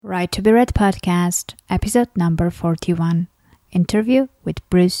Right to be Read podcast, episode number 41. Interview with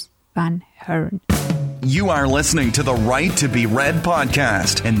Bruce Van Hern. You are listening to the Right to be Read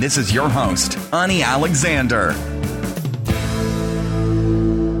podcast, and this is your host, Ani Alexander.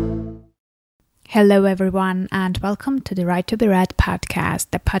 Hello, everyone, and welcome to the Right to be Read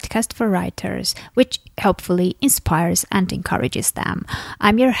podcast, the podcast for writers, which hopefully inspires and encourages them.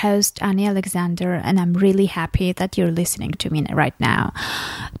 I'm your host, Ani Alexander, and I'm really happy that you're listening to me right now.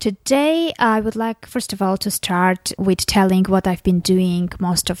 Today, I would like, first of all, to start with telling what I've been doing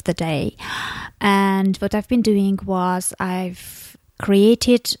most of the day. And what I've been doing was I've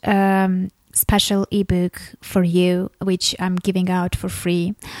created special ebook for you, which I'm giving out for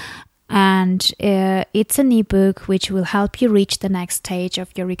free. And it's an ebook which will help you reach the next stage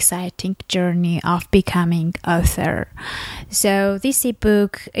of your exciting journey of becoming author. So this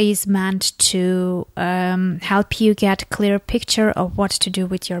ebook is meant to help you get a clear picture of what to do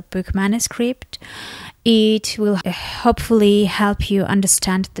with your book manuscript. It will hopefully help you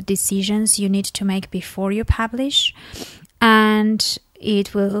understand the decisions you need to make before you publish, and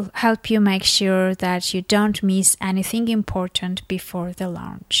it will help you make sure that you don't miss anything important before the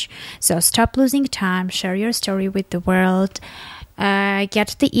launch. So stop losing time, share your story with the world,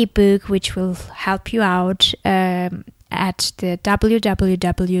 get the ebook, which will help you out at the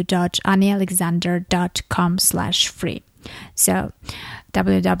www.anialexander.com/free. So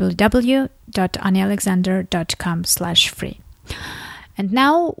www.anialexander.com/free. And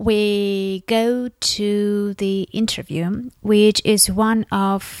now we go to the interview, which is one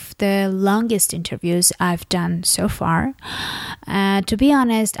of the longest interviews I've done so far. To be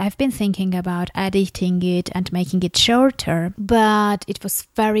honest, I've been thinking about editing it and making it shorter, but it was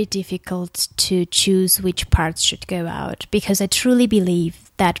very difficult to choose which parts should go out because I truly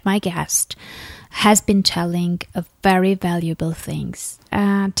believe that my guest has been telling very valuable things.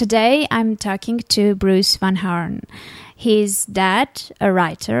 Today, I'm talking to Bruce Van Hern. He's dad, a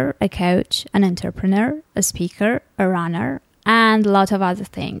writer, a coach, an entrepreneur, a speaker, a runner, and a lot of other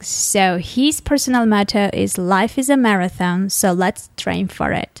things. So his personal motto is life is a marathon, so let's train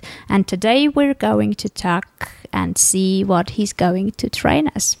for it. And today we're going to talk and see what he's going to train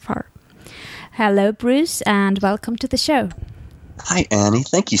us for. Hello, Bruce, and welcome to the show. Hi, Annie.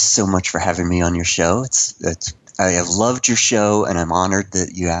 Thank you so much for having me on your show. I have loved your show, and I'm honored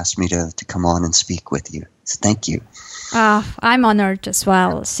that you asked me to come on and speak with you. So thank you. I'm honored as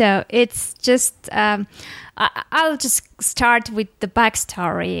well. So it's just, I'll just start with the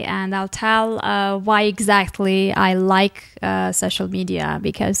backstory, and I'll tell why exactly I like social media,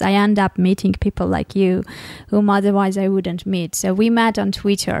 because I end up meeting people like you whom otherwise I wouldn't meet. So we met on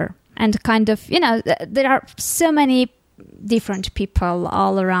Twitter, and kind of, there are so many different people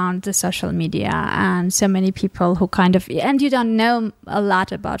all around the social media, and so many people who kind of, and you don't know a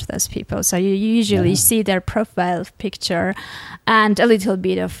lot about those people, so you usually see their profile picture and a little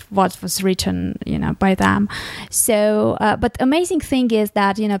bit of what was written by them. So but amazing thing is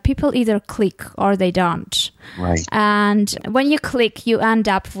that people either click or they don't, right? And when you click, you end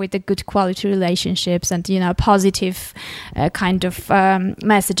up with a good quality relationships and positive kind of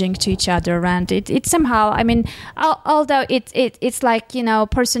messaging to each other, and it somehow, although it's like a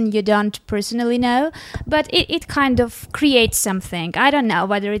person you don't personally know, but it kind of creates something. I don't know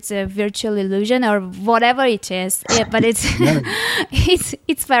whether it's a virtual illusion or whatever it is, but it's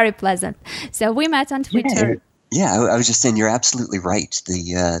it's very pleasant. So we met on Twitter. Yeah, I was just saying you're absolutely right.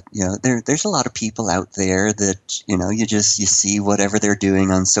 There's a lot of people out there that you see whatever they're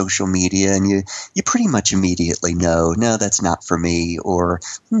doing on social media, and you pretty much immediately know, no, that's not for me, or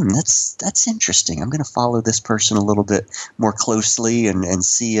that's interesting. I'm going to follow this person a little bit more closely and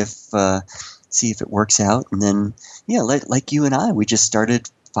see if it works out. And then like you and I, we just started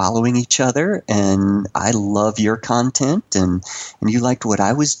following each other, and I love your content, and you liked what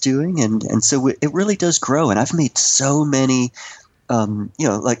I was doing, and so it really does grow. And I've made so many,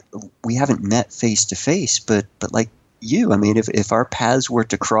 like we haven't met face to face, but like you, if our paths were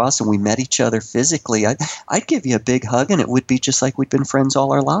to cross and we met each other physically, I'd give you a big hug, and it would be just like we'd been friends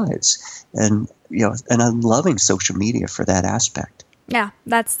all our lives. And and I'm loving social media for that aspect. Yeah,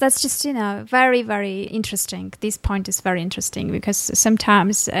 that's just, very, very interesting. This point is very interesting because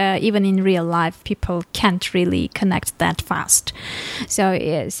sometimes even in real life, people can't really connect that fast.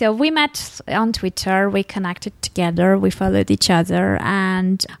 So we met on Twitter, we connected together, we followed each other,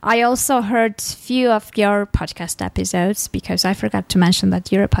 and I also heard few of your podcast episodes because I forgot to mention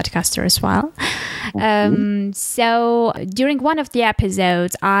that you're a podcaster as well. So during one of the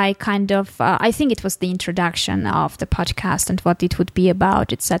episodes, I kind of, I think it was the introduction of the podcast and what it would be be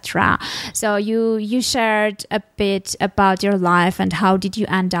about, etc. So you shared a bit about your life and how did you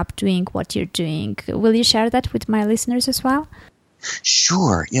end up doing what you're doing. Will you share that with my listeners as well?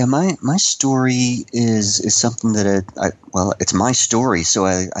 Sure. Yeah, my story is something that it's my story, so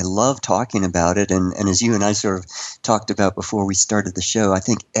I love talking about it. And as you and I sort of talked about before we started the show, I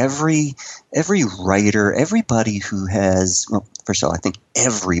think every writer, everybody who has, well, first of all, I think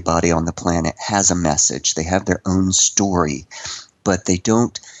everybody on the planet has a message. They have their own story, but they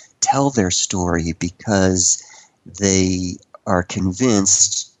don't tell their story because they are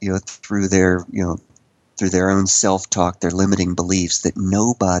convinced, through their own self-talk, their limiting beliefs, that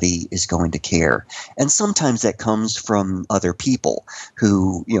nobody is going to care. And sometimes that comes from other people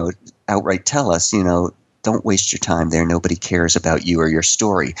who, outright tell us, don't waste your time there. Nobody cares about you or your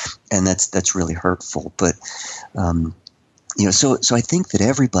story. And that's really hurtful. But, so I think that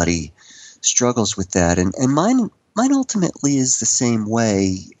everybody struggles with that. And mine ultimately is the same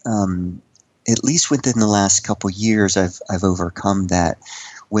way. At least within the last couple years, I've overcome that.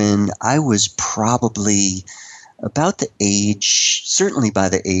 When I was probably about the age, certainly by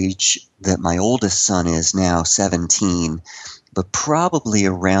the age that my oldest son is now, 17, but probably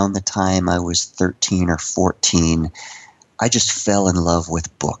around the time I was 13 or 14, I just fell in love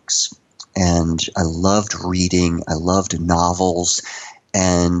with books. And I loved reading, I loved novels,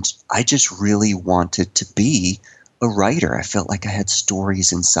 and I just really wanted to be a writer. I felt like I had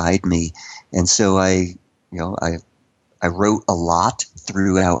stories inside me. And so I wrote a lot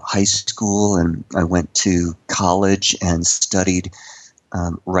throughout high school, and I went to college and studied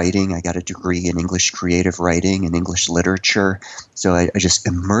writing. I got a degree in English creative writing and English literature. So I just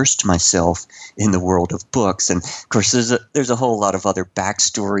immersed myself in the world of books. And of course, there's a whole lot of other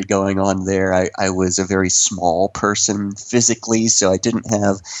backstory going on there. I was a very small person physically, so I didn't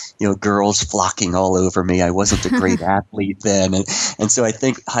have, girls flocking all over me. I wasn't a great athlete then. And so I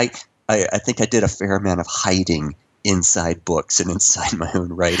think I did a fair amount of hiding inside books and inside my own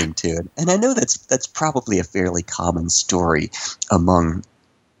writing too. And I know that's probably a fairly common story among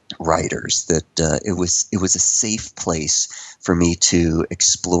writers, that it was a safe place for me to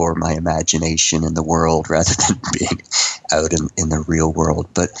explore my imagination in the world rather than being out in the real world.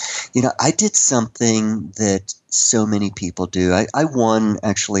 But, I did something that so many people do. I won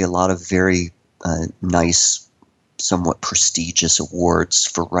actually a lot of very nice, somewhat prestigious awards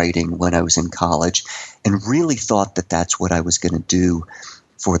for writing when I was in college, and really thought that that's what I was going to do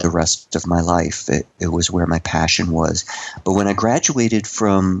for the rest of my life. It was where my passion was. But when I graduated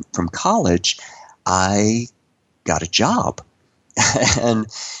from college, I got a job. And,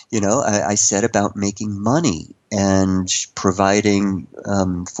 I set about making money and providing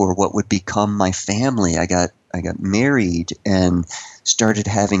for what would become my family. I got married and started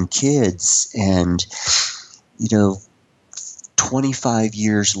having kids, and 25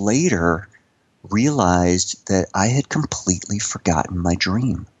 years later, realized that I had completely forgotten my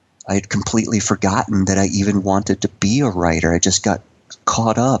dream. I had completely forgotten that I even wanted to be a writer. I just got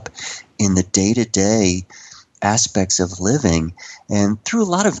caught up in the day-to-day aspects of living, and through a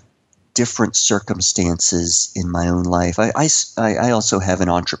lot of different circumstances in my own life. I also have an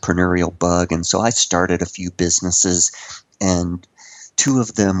entrepreneurial bug, and so I started a few businesses, and 2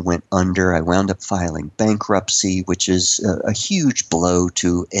 of them went under. I wound up filing bankruptcy, which is a huge blow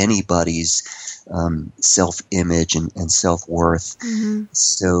to anybody's self-image and self-worth. Mm-hmm.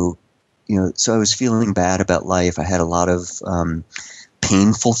 So I was feeling bad about life. I had a lot of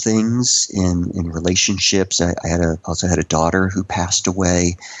painful things in relationships. I also had a daughter who passed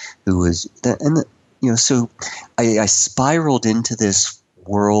away, so I spiraled into this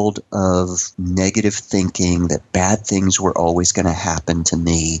world of negative thinking, that bad things were always going to happen to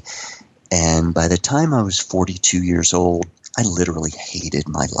me. And by the time I was 42 years old, I literally hated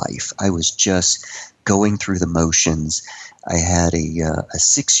my life. I was just going through the motions. I had a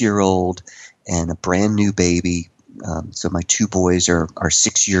 6-year-old and a brand new baby. So my 2 boys are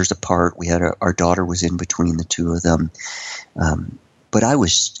 6 years apart. We had our daughter was in between the 2 of them. But I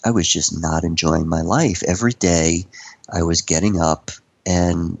was just not enjoying my life. Every day I was getting up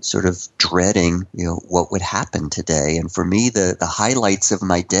and sort of dreading, what would happen today. And for me, the highlights of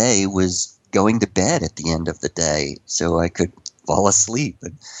my day was going to bed at the end of the day so I could fall asleep.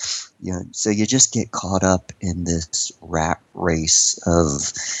 And, so you just get caught up in this rat race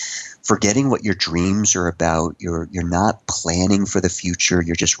of forgetting what your dreams are about. You're not planning for the future.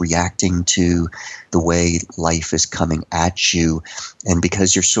 You're just reacting to the way life is coming at you. And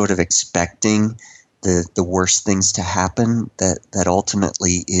because you're sort of expecting the worst things to happen, that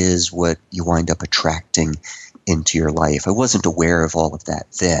ultimately is what you wind up attracting into your life. I wasn't aware of all of that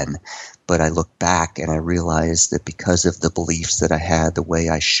then, but I look back and I realize that because of the beliefs that I had, the way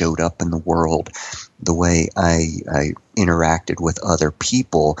I showed up in the world, the way I interacted with other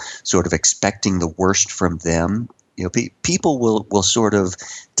people, sort of expecting the worst from them. People will sort of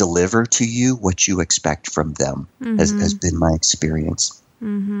deliver to you what you expect from them, has been my experience.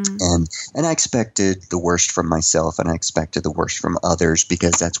 And I expected the worst from myself, and I expected the worst from others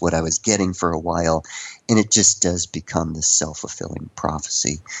because that's what I was getting for a while. And it just does become this self-fulfilling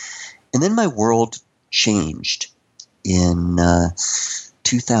prophecy. And then my world changed. In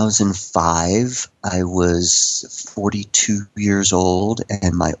 2005, I was 42 years old,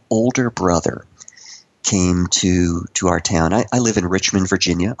 and my older brother came to our town. I live in Richmond,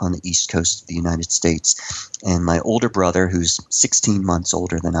 Virginia, on the east coast of the United States. And my older brother, who's 16 months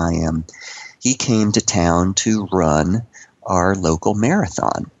older than I am, he came to town to run our local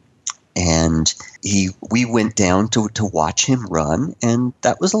marathon. And we went down to watch him run, and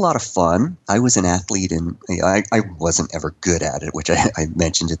that was a lot of fun. I was an athlete, and I wasn't ever good at it, which I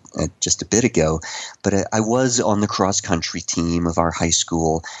mentioned it just a bit ago. But I was on the cross-country team of our high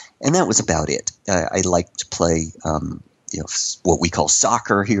school, and that was about it. I liked to play what we call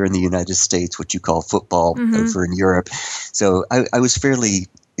soccer here in the United States, what you call football over in Europe. So I was fairly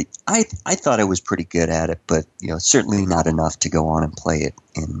 – I thought I was pretty good at it, but certainly not enough to go on and play it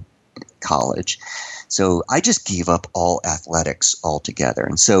in college. So I just gave up all athletics altogether.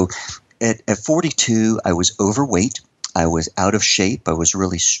 And so at 42, I was overweight. I was out of shape. I was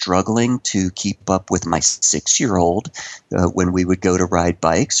really struggling to keep up with my 6-year-old when we would go to ride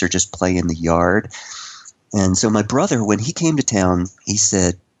bikes or just play in the yard. And so my brother, when he came to town, he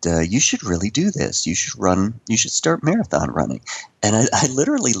said, you should really do this. You should start marathon running. And I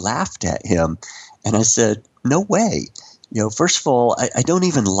literally laughed at him. And I said, no way. First of all, I don't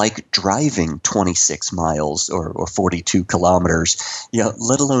even like driving 26 miles or 42 kilometers,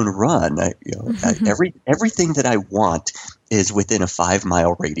 let alone run. Everything that I want is within a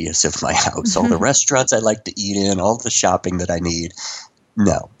 5-mile radius of my house. All the restaurants I like to eat in, all the shopping that I need.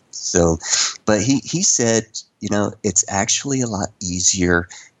 No. So, but he said, it's actually a lot easier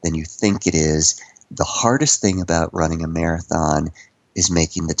than you think it is. The hardest thing about running a marathon is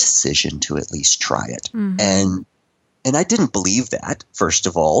making the decision to at least try it. And I didn't believe that, first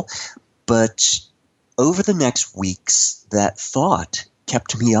of all, but over the next weeks, that thought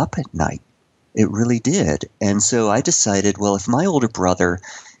kept me up at night. It really did. And so I decided, well, if my older brother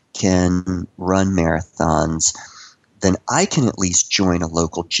can run marathons, then I can at least join a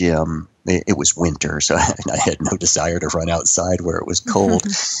local gym. It was winter, so I had no desire to run outside where it was cold.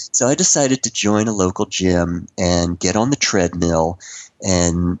 So I decided to join a local gym and get on the treadmill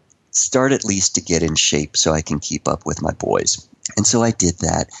and start at least to get in shape so I can keep up with my boys. And so I did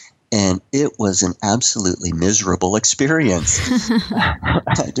that, and it was an absolutely miserable experience.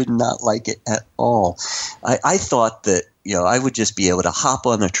 I did not like it at all. I thought that I would just be able to hop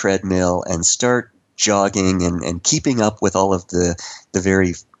on a treadmill and start jogging and keeping up with all of the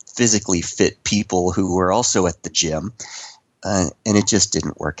very physically fit people who were also at the gym. And it just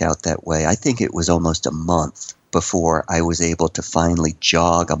didn't work out that way. I think it was almost a month before I was able to finally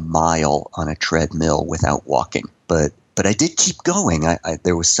jog a mile on a treadmill without walking. But I did keep going.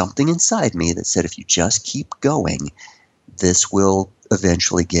 There was something inside me that said, if you just keep going, this will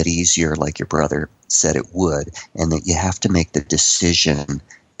eventually get easier, like your brother said it would, and that you have to make the decision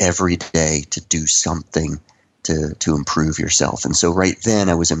every day to do something to improve yourself. And so right then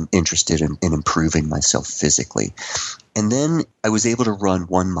I was interested in improving myself physically. And then I was able to run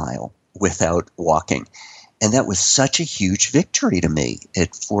 1 mile without walking. And that was such a huge victory to me.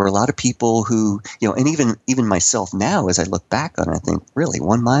 For a lot of people who, and even myself now, as I look back on it, I think, really,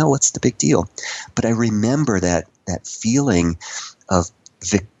 1 mile, what's the big deal? But I remember that feeling of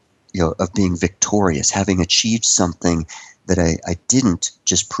being victorious, having achieved something that I didn't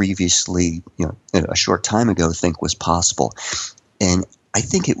just previously, a short time ago think was possible. And I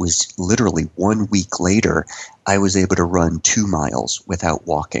think it was literally 1 week later, I was able to run 2 miles without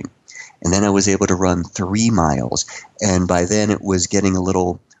walking. And then I was able to run 3 miles. And by then it was getting a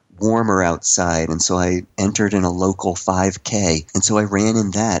little warmer outside. And so I entered in a local 5K. And so I ran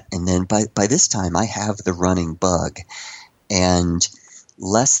in that. And then by this time I have the running bug. And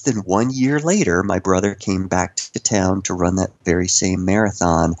less than 1 year later, my brother came back to town to run that very same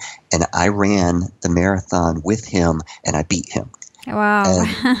marathon. And I ran the marathon with him and I beat him. Wow.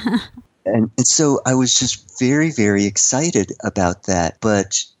 And so I was just very, very excited about that.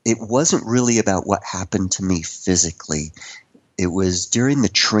 But it wasn't really about what happened to me physically. It was during the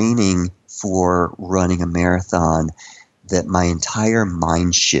training for running a marathon that my entire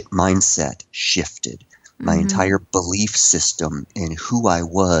mindset shifted. My entire belief system in who I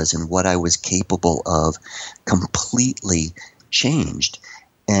was and what I was capable of completely changed.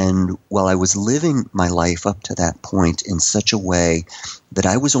 And while I was living my life up to that point in such a way that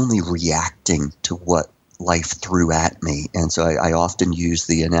I was only reacting to what life threw at me. And so I often use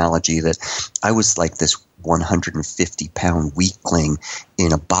the analogy that I was like this 150-pound weakling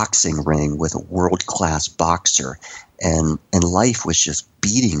in a boxing ring with a world-class boxer, and life was just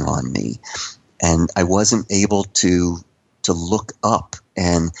beating on me. And I wasn't able to look up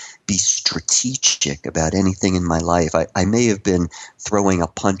and be strategic about anything in my life. I may have been throwing a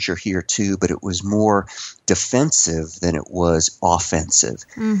punch or here too, but it was more defensive than it was offensive.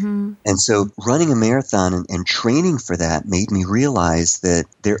 Mm-hmm. And so running a marathon and training for that made me realize that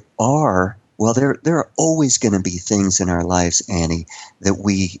there are always going to be things in our lives, Annie, that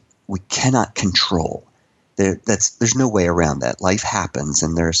we cannot control. There's no way around that. Life happens,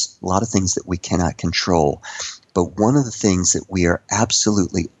 and there's a lot of things that we cannot control. But one of the things that we are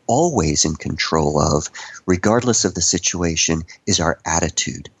absolutely always in control of, regardless of the situation, is our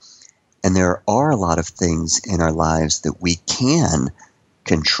attitude. And there are a lot of things in our lives that we can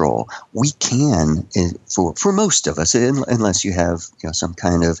control. We can, for most of us, unless you have some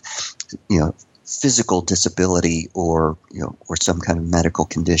kind of physical disability or some kind of medical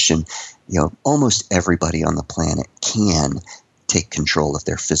condition, almost everybody on the planet can take control of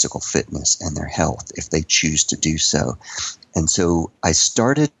their physical fitness and their health if they choose to do so. And so I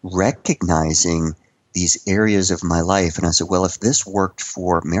started recognizing these areas of my life, and I said, well, if this worked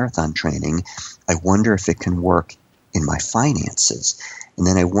for marathon training, I wonder if it can work in my finances. And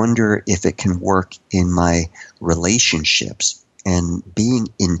then I wonder if it can work in my relationships, and being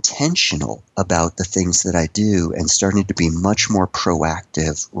intentional about the things that I do and starting to be much more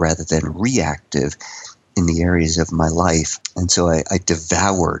proactive rather than reactive in the areas of my life. And so I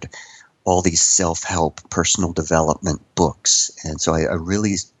devoured all these self-help, personal development books. And so I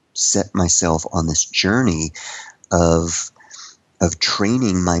really set myself on this journey of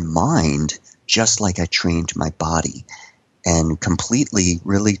training my mind just like I trained my body, and completely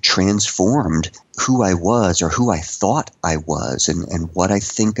really transformed who I was, or who I thought I was, and what I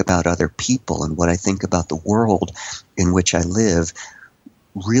think about other people and what I think about the world in which I live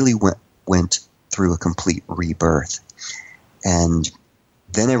really went through a complete rebirth. And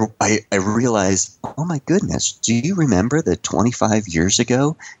then I realized, oh my goodness, do you remember that 25 years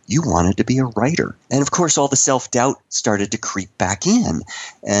ago you wanted to be a writer? And of course, all the self-doubt started to creep back in.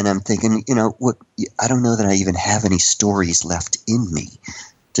 And I'm thinking, I don't know that I even have any stories left in me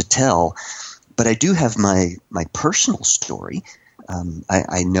to tell. But I do have my personal story.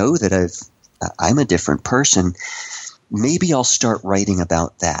 I know that I'm a different person. Maybe I'll start writing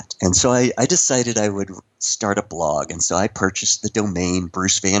about that. And so I decided I would start a blog. And so I purchased the domain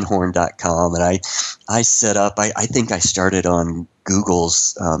brucevanhorn.com, and I set up, I think I started on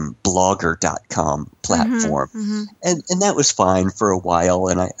Google's blogger.com platform. Mm-hmm. And that was fine for a while.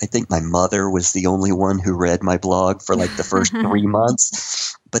 And I think my mother was the only one who read my blog for like the first 3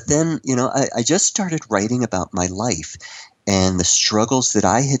 months. But then, I just started writing about my life and the struggles that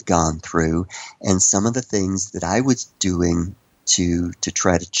I had gone through, and some of the things that I was doing to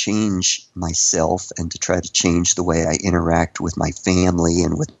try to change myself and to try to change the way I interact with my family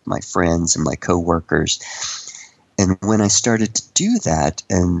and with my friends and my coworkers. And when I started to do that,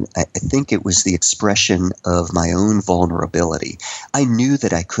 and I think it was the expression of my own vulnerability, I knew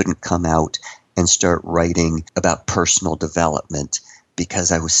that I couldn't come out and start writing about personal development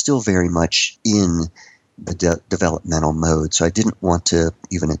because I was still very much in the developmental mode. So I didn't want to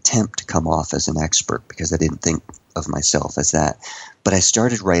even attempt to come off as an expert because I didn't think of myself as that. But I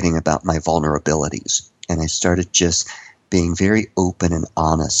started writing about my vulnerabilities, and I started just being very open and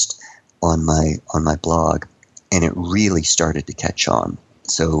honest on my blog, and it really started to catch on.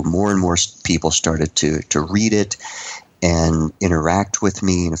 So more and more people started to read it and interact with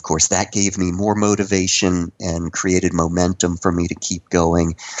me, and of course that gave me more motivation and created momentum for me to keep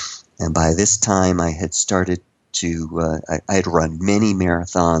going. And by this time, I had started to, I had run many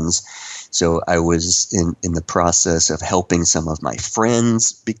marathons. So I was in the process of helping some of my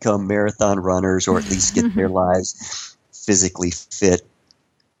friends become marathon runners, or at least get their lives physically fit.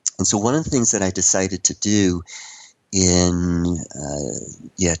 And so one of the things that I decided to do in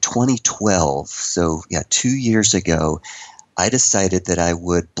 2012, so 2 years ago, I decided that I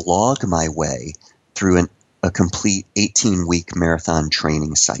would blog my way through a complete 18-week marathon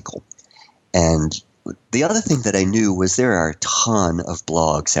training cycle. And the other thing that I knew was there are a ton of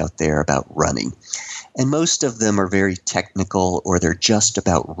blogs out there about running, and most of them are very technical, or they're just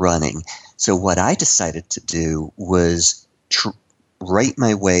about running. So what I decided to do was write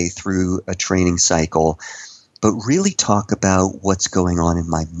my way through a training cycle, but really talk about what's going on in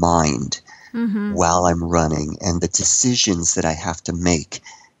my mind while I'm running and the decisions that I have to make,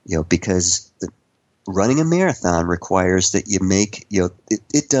 because running a marathon requires that you make,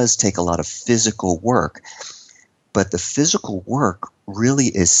 it does take a lot of physical work, but the physical work really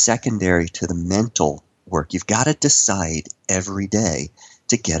is secondary to the mental work. You've got to decide every day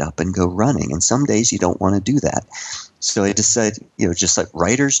to get up and go running. And some days you don't want to do that. So I decided, just like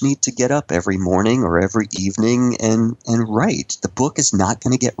writers need to get up every morning or every evening and write. The book is not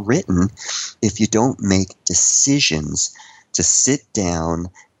going to get written if you don't make decisions to sit down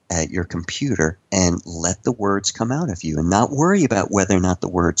at your computer and let the words come out of you and not worry about whether or not the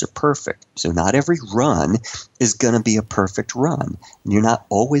words are perfect. So not every run is going to be a perfect run. You're not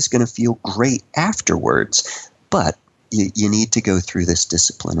always going to feel great afterwards, but you need to go through this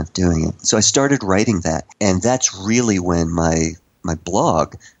discipline of doing it. So I started writing that, and that's really when my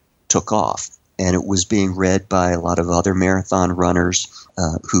blog took off. And it was being read by a lot of other marathon runners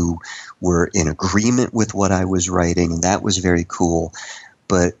who were in agreement with what I was writing, and that was very cool.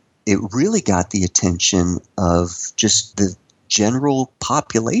 But it really got the attention of just the general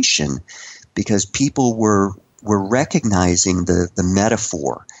population because people were recognizing the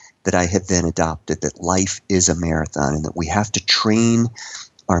metaphor that I had then adopted, that life is a marathon and that we have to train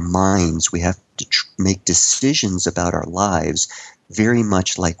our minds. We have to make decisions about our lives very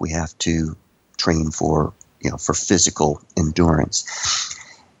much like we have to train for physical endurance.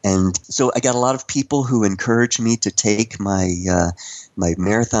 And so I got a lot of people who encouraged me to take my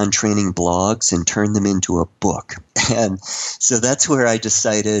marathon training blogs and turn them into a book. And so that's where I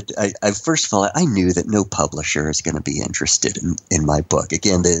decided, I first of all, I knew that no publisher is going to be interested in my book.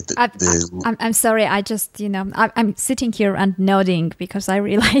 Again, I'm sorry, I just, I'm sitting here and nodding because I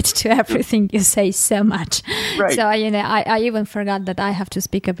relate to everything you say so much. Right. So, I even forgot that I have to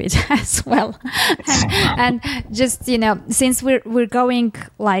speak a bit as well. and just, since we're going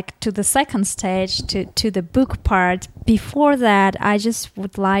like to the second stage, to the book part, before that, I just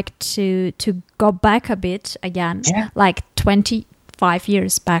would like to go back a bit again, like 25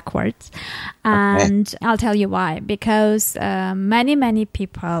 years backwards. And okay. I'll tell you why. Because many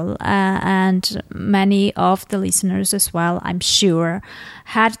people and many of the listeners as well, I'm sure,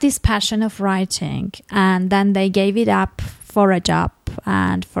 had this passion of writing, and then they gave it up for a job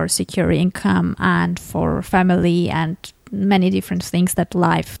and for secure income and for family and many different things that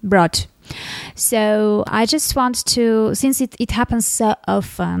life brought. So I just want to, since it happens so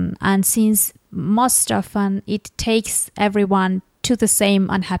often, and since most often it takes everyone to the same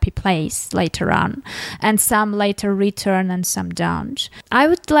unhappy place later on, and some later return and some don't, I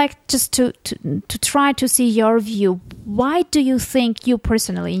would like just to try to see your view. Why do you think you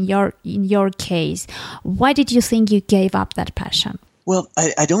personally, in your case, why did you think you gave up that passion? Well,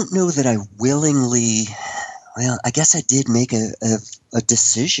 I don't know that I willingly. Well, I guess I did make a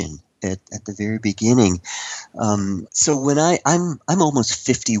decision at the very beginning. So when I'm almost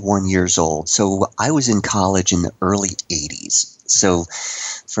 51 years old. So I was in college in the early 80s. So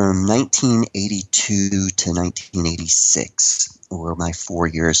from 1982 to 1986 were my 4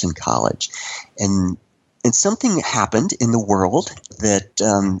 years in college. And something happened in the world that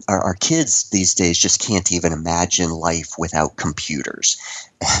our kids these days just can't even imagine life without computers.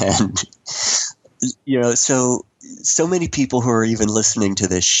 And so many people who are even listening to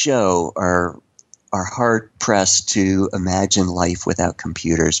this show are hard pressed to imagine life without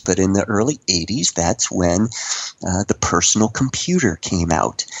computers. But in the early 80s, that's when the personal computer came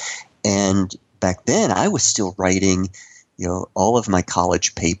out. And back then, I was still writing, all of my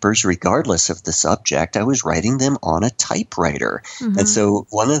college papers, regardless of the subject. I was writing them on a typewriter. Mm-hmm. And so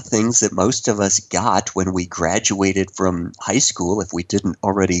one of the things that most of us got when we graduated from high school, if we didn't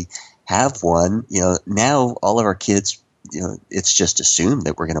already have one, now all of our kids, it's just assumed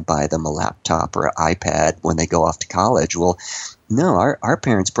that we're going to buy them a laptop or an iPad when they go off to college. Well, no, our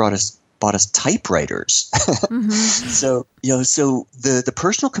parents bought us typewriters. Mm-hmm. So the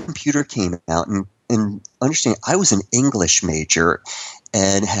personal computer came out, and understand, I was an English major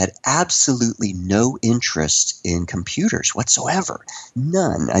and had absolutely no interest in computers whatsoever.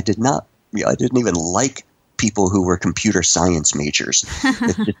 None. I didn't even like people who were computer science majors.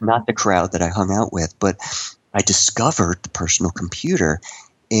 It's just not the crowd that I hung out with. But I discovered the personal computer,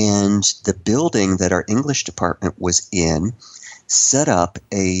 and the building that our English department was in set up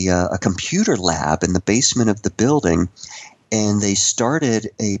a computer lab in the basement of the building, and they started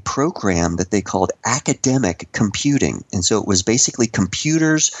a program that they called academic computing. And so it was basically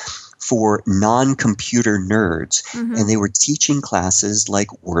computers for non-computer nerds, mm-hmm. and they were teaching classes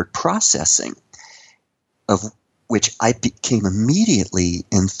like word processing. which I became immediately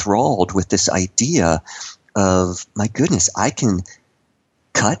enthralled with this idea of, my goodness, I can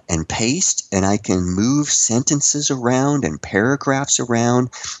cut and paste, and I can move sentences around and paragraphs around.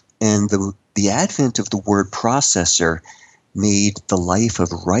 And the advent of the word processor made the life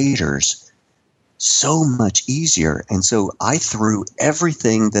of writers so much easier. And so I threw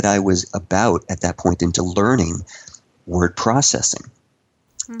everything that I was about at that point into learning word processing.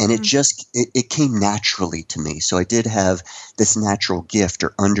 And it came naturally to me. So I did have this natural gift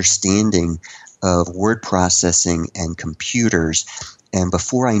or understanding of word processing and computers. And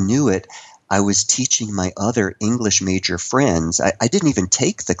before I knew it, I was teaching my other English major friends. I didn't even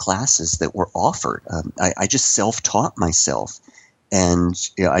take the classes that were offered. I just self-taught myself. And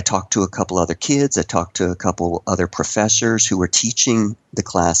I talked to a couple other kids. I talked to a couple other professors who were teaching the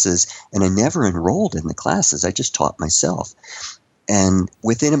classes. And I never enrolled in the classes. I just taught myself. And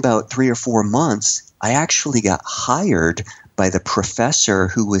within about 3 or 4 months, I actually got hired by the professor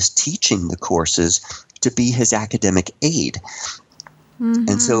who was teaching the courses to be his academic aide.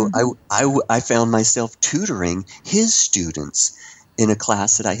 And so I found myself tutoring his students in a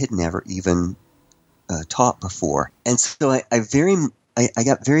class that I had never even taught before. And so I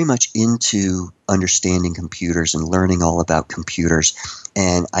got very much into understanding computers and learning all about computers.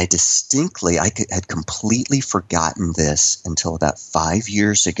 And I had completely forgotten this until about 5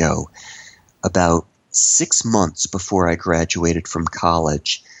 years ago. About 6 months before I graduated from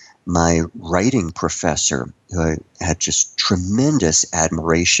college, my writing professor, who I had just tremendous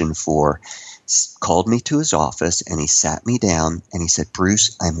admiration for, called me to his office and he sat me down and he said,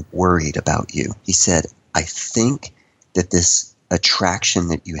 "Bruce, I'm worried about you." He said, "I think that this attraction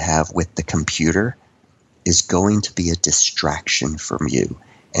that you have with the computer is going to be a distraction from you,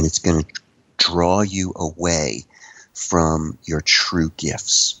 and it's going to draw you away from your true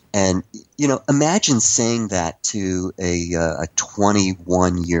gifts." And, imagine saying that to a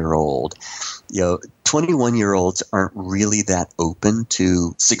 21-year-old. 21-year-olds aren't really that open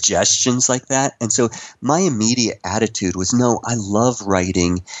to suggestions like that. And so my immediate attitude was, no, I love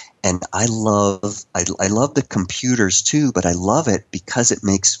writing and I love the computers too, but I love it because it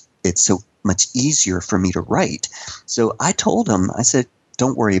makes it so much easier for me to write. So I told him, I said,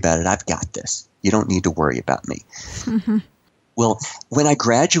 "Don't worry about it. I've got this. You don't need to worry about me." Mm-hmm. Well, when I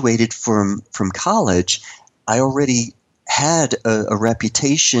graduated from college, I already had a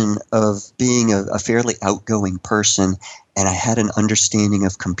reputation of being a fairly outgoing person, and I had an understanding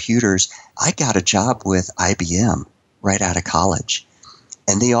of computers. I got a job with IBM right out of college,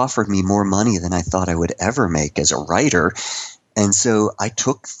 and they offered me more money than I thought I would ever make as a writer. And so I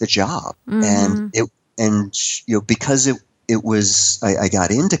took the job, because it was, I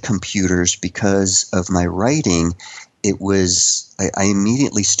got into computers because of my writing. I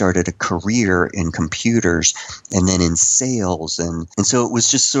immediately started a career in computers and then in sales. And so it was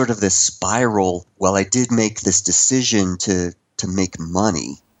just sort of this spiral. Well, I did make this decision to make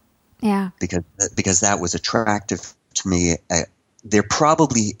money. Yeah. Because that was attractive to me. There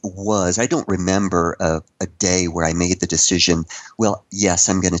probably was, I don't remember a day where I made the decision, well, yes,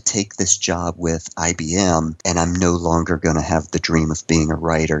 I'm going to take this job with IBM and I'm no longer going to have the dream of being a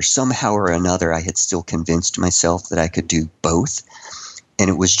writer. Somehow or another, I had still convinced myself that I could do both. And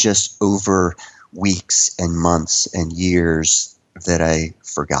it was just over weeks and months and years that I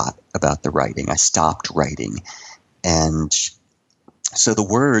forgot about the writing. I stopped writing. And so the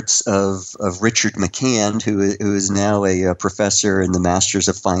words of Richard McCann, who is now a professor in the Masters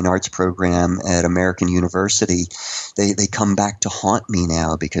of Fine Arts program at American University, they come back to haunt me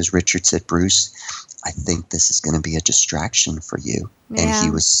now because Richard said, "Bruce, I think this is going to be a distraction for you." Yeah. And he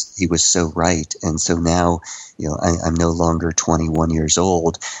was so right. And so now, I'm no longer 21 years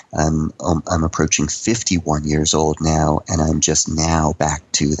old. I'm approaching 51 years old now, and I'm just now back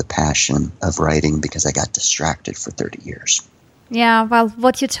to the passion of writing because I got distracted for 30 years. Yeah, well,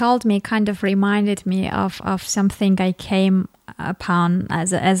 what you told me kind of reminded me of something I came upon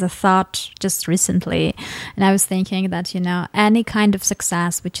as a thought just recently. And I was thinking that, any kind of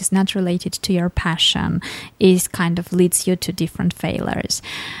success which is not related to your passion is kind of leads you to different failures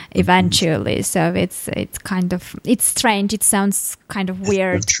eventually. So it's strange. It sounds kind of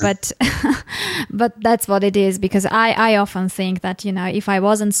weird, but that's what it is, because I often think that, if I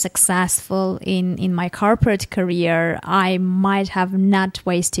wasn't successful in my corporate career, I might have not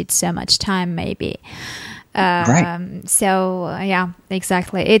wasted so much time maybe. Right. So yeah,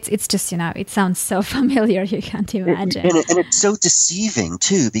 exactly. It's just, it sounds so familiar. You can't imagine. And it's so deceiving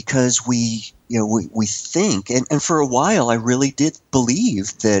too, because we think, and for a while I really did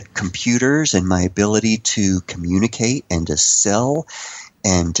believe that computers and my ability to communicate and to sell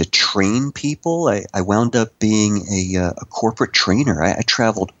and to train people. I wound up being a corporate trainer. I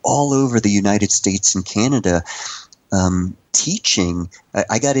traveled all over the United States and Canada teaching.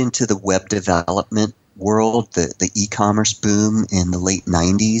 I got into the web development world, the e-commerce boom in the late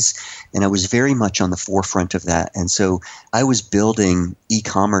 90s, and I was very much on the forefront of that. And so I was building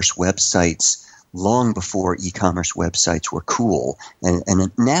e-commerce websites long before e-commerce websites were cool.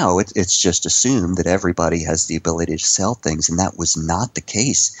 And now it's just assumed that everybody has the ability to sell things, and that was not the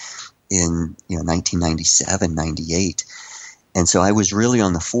case in 1997, 98. And so I was really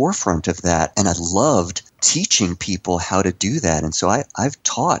on the forefront of that, and I loved teaching people how to do that. And so I've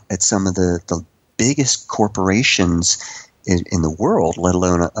taught at some of the biggest corporations in the world, let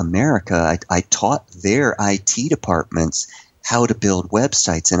alone America. I taught their IT departments how to build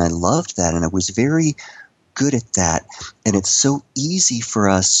websites, and I loved that, and I was very good at that. And it's so easy for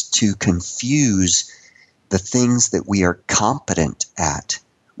us to confuse the things that we are competent at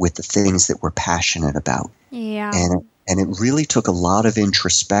with the things that we're passionate about. Yeah. And it really took a lot of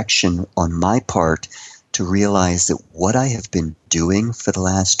introspection on my part to realize that what I have been doing for the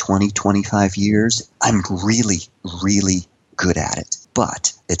last 20, 25 years, I'm really, really good at it.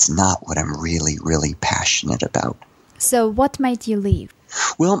 But it's not what I'm really, really passionate about. So what made you leave?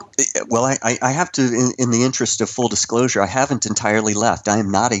 Well, I have to, in the interest of full disclosure, I haven't entirely left. I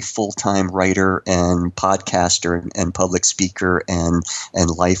am not a full-time writer and podcaster and public speaker and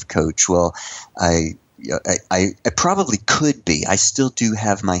life coach. Well, I probably could be. I still do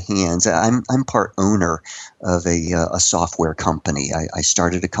have my hands. I'm part owner of a software company. I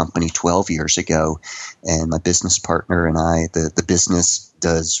started a company 12 years ago, and my business partner and I, the business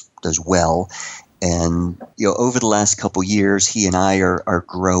does well. And over the last couple years, he and I are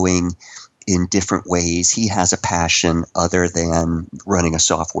growing in different ways. He has a passion other than running a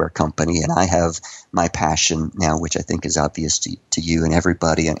software company, and I have my passion now, which I think is obvious to you and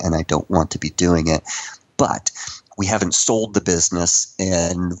everybody, and I don't want to be doing it. But we haven't sold the business,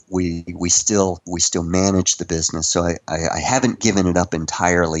 and we still manage the business. So I haven't given it up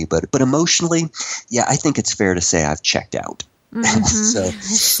entirely, but emotionally, yeah, I think it's fair to say I've checked out. Mm-hmm. So, I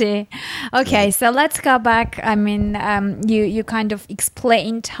see. Okay, so let's go back. I mean, you kind of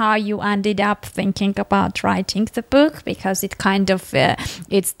explained how you ended up thinking about writing the book, because it kind of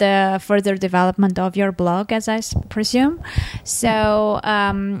it's the further development of your blog, as I presume. So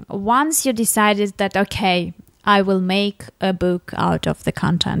once you decided that, okay, I will make a book out of the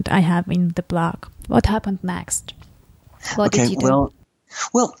content I have in the blog, what happened next? What did you do?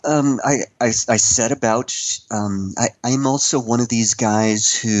 Well, I set about. I'm also one of these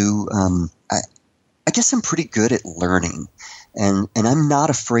guys who I guess I'm pretty good at learning, and I'm not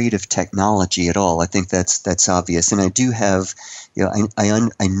afraid of technology at all. I think that's obvious, and I do have.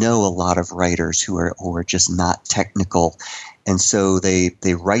 I know a lot of writers who are just not technical. And so they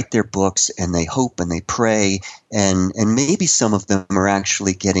write their books and they hope and they pray, and maybe some of them are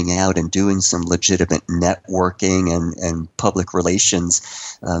actually getting out and doing some legitimate networking and public relations.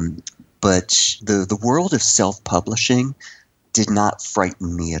 But the world of self-publishing did not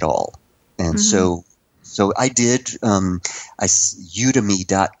frighten me at all. And so I did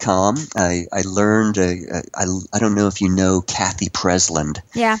Udemy.com. I learned, I don't know if you know Kathy Presland.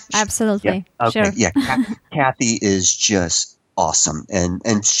 Yeah, absolutely. Yeah, okay. Sure. Yeah, Kathy is just awesome.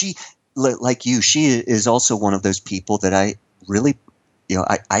 And she, like you, she is also one of those people that I really,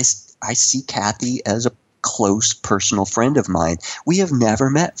 I see Kathy as a close personal friend of mine. We have never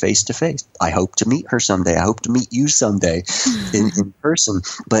met face to face. I hope to meet her someday. I hope to meet you someday in person.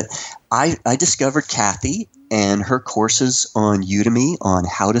 But I discovered Kathy and her courses on Udemy on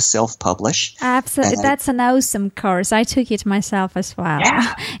how to self-publish. Absolutely. That's an awesome course. I took it myself as well.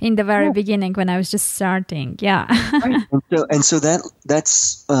 Yeah. In the very beginning when I was just starting. Yeah. Right. And so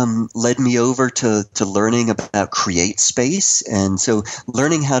that's led me over to learning about CreateSpace. And so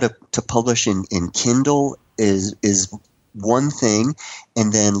learning how to publish in Kindle is one thing,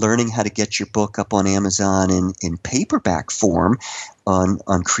 and then learning how to get your book up on Amazon in paperback form on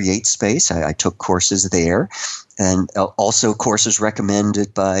CreateSpace. I took courses there, and also courses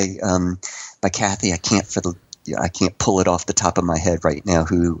recommended by Kathy. I can't pull it off the top of my head right now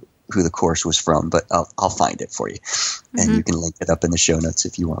who the course was from, but I'll find it for you, and you can link it up in the show notes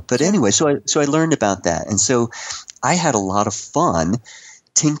if you want. But anyway, so I learned about that, and so I had a lot of fun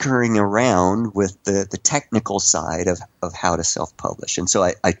tinkering around with the technical side of how to self-publish. And so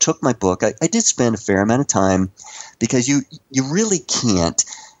I took my book. I did spend a fair amount of time, because you really can't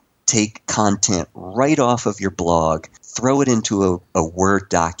take content right off of your blog, throw it into a Word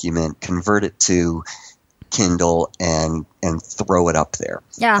document, convert it to Kindle, and throw it up there.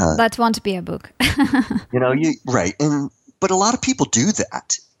 Yeah, that won't be a book. Right. And but a lot of people do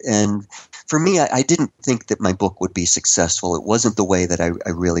that. And for me, I didn't think that my book would be successful. It wasn't the way that I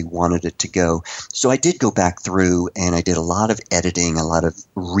really wanted it to go. So I did go back through and I did a lot of editing, a lot of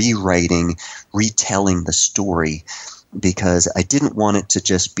rewriting, retelling the story, because I didn't want it to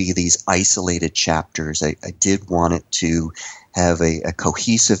just be these isolated chapters. I did want it to have a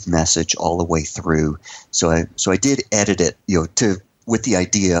cohesive message all the way through. So I did edit it, with the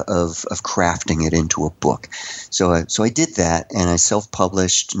idea of crafting it into a book. So I did that, and I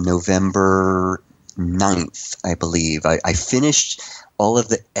self-published November 9th, I believe. I finished all of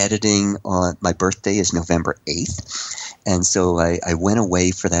the editing on my birthday is November 8th. And so I went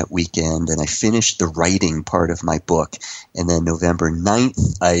away for that weekend, and I finished the writing part of my book. And then November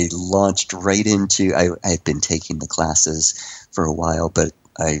 9th, I launched right into, I had been taking the classes for a while, but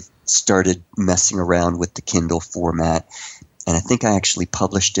I started messing around with the Kindle format. And I think I actually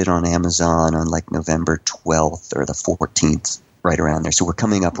published it on Amazon on like November 12th or the 14th, right around there. So we're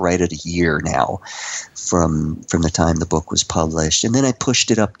coming up right at a year now from the time the book was published. And then I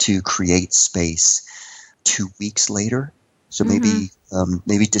pushed it up to CreateSpace 2 weeks later. So maybe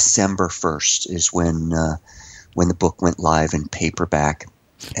December 1st is when the book went live in paperback.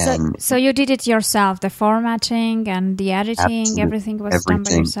 And so you did it yourself, the formatting and the editing, everything was done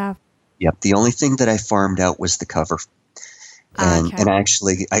by yourself? Yep. The only thing that I farmed out was the cover. And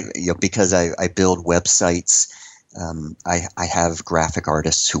actually, because I build websites, I have graphic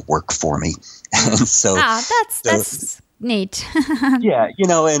artists who work for me, and so that's neat. Yeah,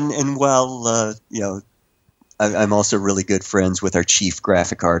 and while I'm also really good friends with our chief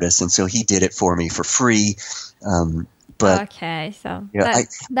graphic artist, and so he did it for me for free. But okay, so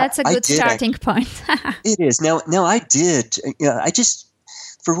that's a good starting point. It is now. I did. I just,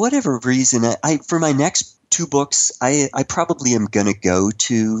 for whatever reason, for my next 2 books, I probably am going to go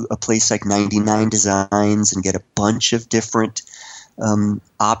to a place like 99 Designs and get a bunch of different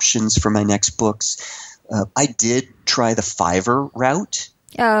options for my next books. I did try the Fiverr route.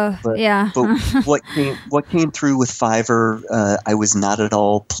 But what came through with Fiverr, I was not at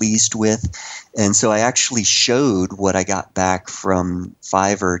all pleased with. And so I actually showed what I got back from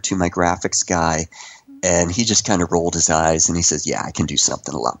Fiverr to my graphics guy. And he just kind of rolled his eyes and he says, yeah, I can do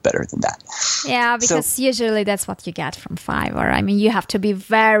something a lot better than that. Yeah, because usually that's what you get from Fiverr. I mean, you have to be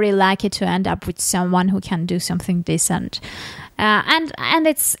very lucky to end up with someone who can do something decent. And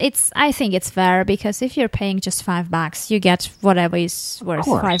it's I think it's fair, because if you're paying just $5, you get whatever is worth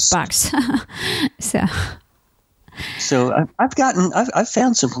 $5. So I've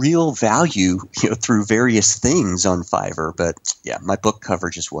found some real value, through various things on Fiverr, but yeah, my book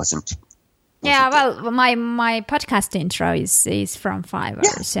cover just wasn't. Yeah, well, my podcast intro is from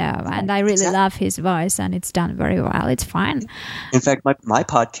Fiverr, and I really love his voice, and it's done very well. It's fine. In fact, my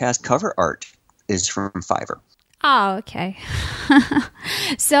podcast cover art is from Fiverr. Oh, okay.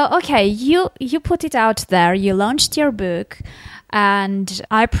 So, okay, you put it out there, you launched your book, and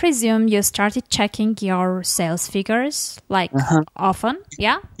I presume you started checking your sales figures, often,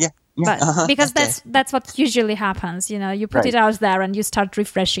 yeah? Yeah. But because that's what usually happens, you put it out there and you start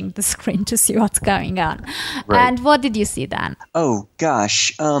refreshing the screen to see what's going on. Right. And what did you see then? Oh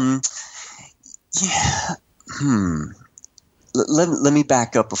gosh, Let me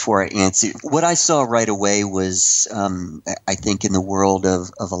back up before I answer. What I saw right away was, I think, in the world of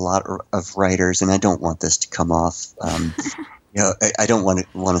a lot of writers, and I don't want this to come off. I don't want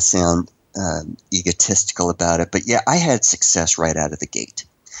to sound egotistical about it, but yeah, I had success right out of the gate.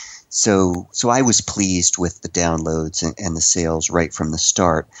 So I was pleased with the downloads and the sales right from the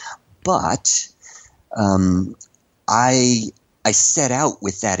start. But I set out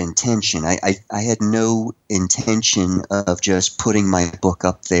with that intention. I had no intention of just putting my book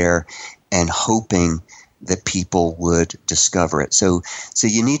up there and hoping that people would discover it. So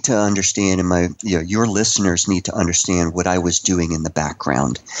you need to understand, and your listeners need to understand what I was doing in the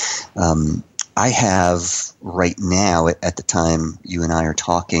background. I have right now, at the time you and I are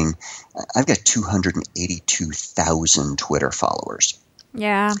talking, I've got 282,000 Twitter followers.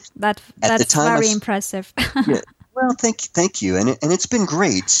 Yeah, that's very impressive. Yeah, well, thank you, and it's been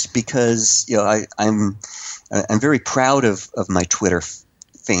great because I'm very proud of my Twitter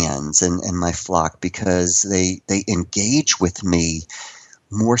fans and my flock, because they engage with me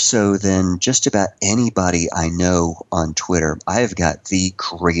more so than just about anybody I know on Twitter. I have got the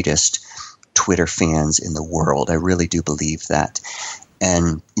greatest Twitter fans in the world. I really do believe that.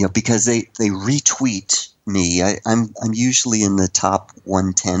 And because they retweet me, I'm usually in the top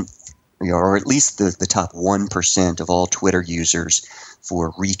 1/10, or at least the top 1% of all Twitter users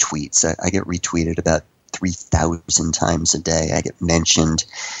for retweets. I get retweeted about 3,000 times a day. I get mentioned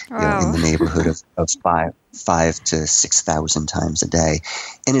in the neighborhood of 5 to 6,000 times a day.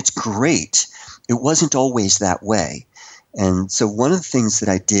 And it's great. It wasn't always that way. And so one of the things that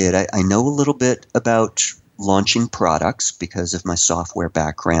I did, I know a little bit about launching products because of my software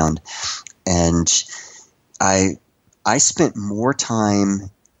background. And I spent more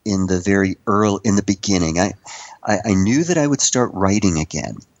time in the beginning. I knew that I would start writing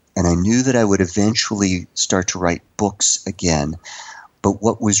again, and I knew that I would eventually start to write books again. But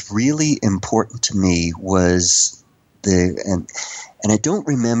what was really important to me was and I don't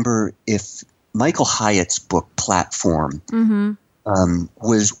remember if Michael Hyatt's book Platform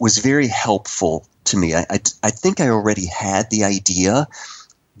was very helpful to me. I think I already had the idea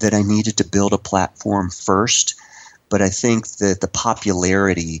that I needed to build a platform first, but I think that the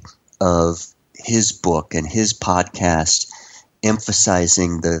popularity of his book and his podcast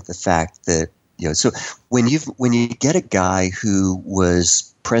emphasizing the fact that, so when you get a guy who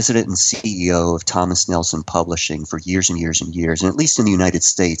was president and CEO of Thomas Nelson Publishing for years and years and years, and at least in the United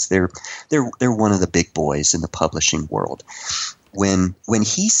States, they're one of the big boys in the publishing world. When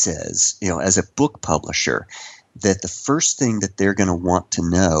he says, as a book publisher, that the first thing that they're going to want to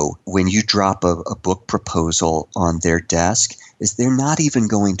know when you drop a book proposal on their desk is they're not even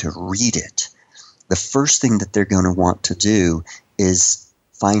going to read it. The first thing that they're going to want to do is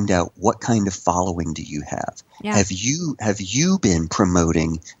find out what kind of following do you have. Yeah. Have you been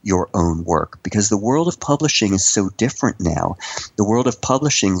promoting your own work? Because the world of publishing is so different now. The world of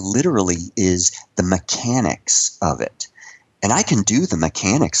publishing literally is the mechanics of it. And I can do the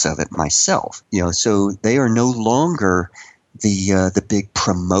mechanics of it myself. So they are no longer the big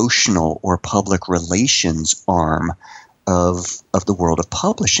promotional or public relations arm of the world of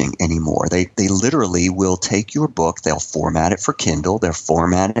publishing anymore. They literally will take your book, they'll format it for Kindle, they'll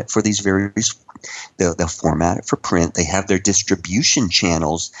format it for they'll format it for print. They have their distribution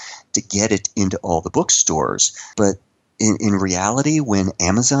channels to get it into all the bookstores. But in reality, when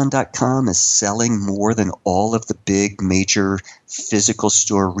Amazon.com is selling more than all of the big major physical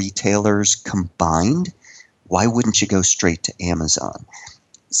store retailers combined, why wouldn't you go straight to Amazon?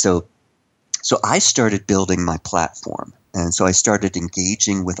 So I started building my platform. And so I started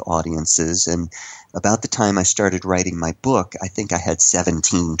engaging with audiences. And about the time I started writing my book, I think I had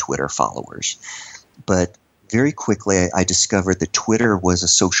 17 Twitter followers. But very quickly, I discovered that Twitter was a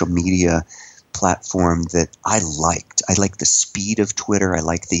social media platform that I liked. I liked the speed of Twitter. I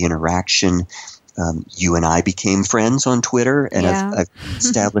liked the interaction. You and I became friends on Twitter, and yeah. I've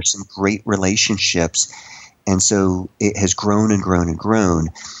established some great relationships. And so it has grown and grown and grown.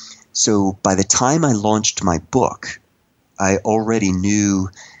 So by the time I launched my book, I already knew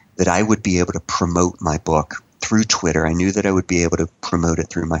that I would be able to promote my book through Twitter. I knew that I would be able to promote it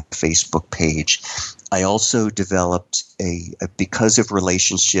through my Facebook page. I also developed because of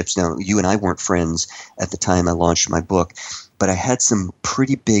relationships. Now, you and I weren't friends at the time I launched my book, but I had some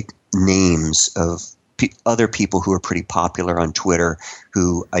pretty big names of other people who were pretty popular on Twitter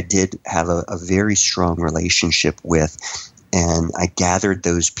who I did have a very strong relationship with. And I gathered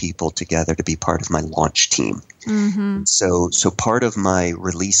those people together to be part of my launch team. Mm-hmm. So part of my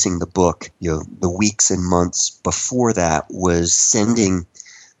releasing the book, the weeks and months before that was sending,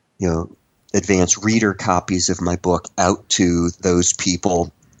 advanced reader copies of my book out to those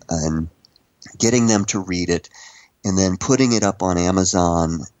people and getting them to read it, and then putting it up on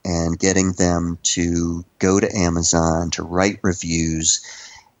Amazon and getting them to go to Amazon to write reviews.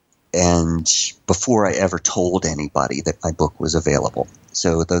 And before I ever told anybody that my book was available.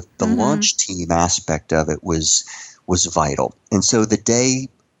 So the mm-hmm. launch team aspect of it was vital. And so the day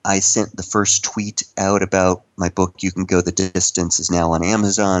I sent the first tweet out about my book, You Can Go the Distance, is now on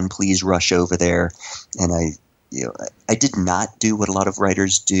Amazon. Please rush over there. And I did not do what a lot of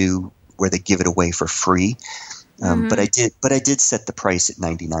writers do, where they give it away for free. Mm-hmm. But I did set the price at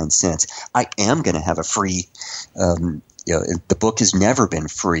 99 cents. I am going to have a free. The book has never been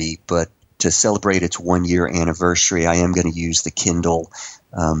free, but to celebrate its 1-year anniversary, I am going to use the Kindle,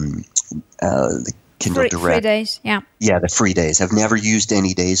 the Kindle Direct. Free days, yeah. Yeah, the free days. I've never used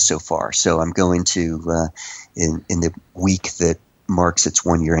any days so far, so I'm going to, in the week that marks its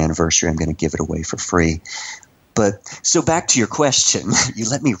 1-year anniversary, I'm going to give it away for free. But so back to your question, you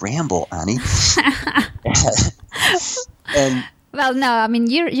let me ramble, Annie. Well, no, I mean,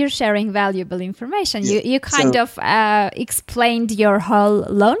 you're sharing valuable information. Yeah. You kind of explained your whole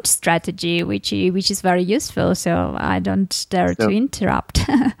launch strategy, which is very useful. So I don't dare to interrupt.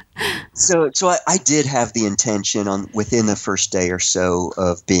 So I did have the intention within the first day or so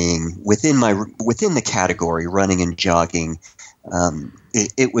of being within the category running and jogging,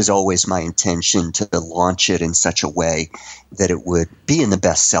 it was always my intention to launch it in such a way that it would be in the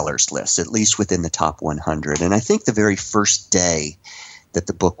bestsellers list, at least within the top 100. And I think the very first day that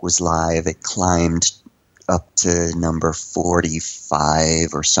the book was live, it climbed up to number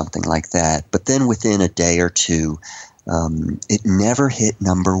 45 or something like that. But then within a day or two, it never hit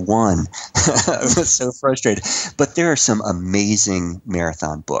number one. I was so frustrated. But there are some amazing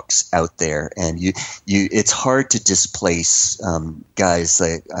marathon books out there, and it's hard to displace guys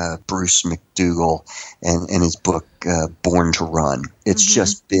like Bruce McDougall and his book Born to Run. It's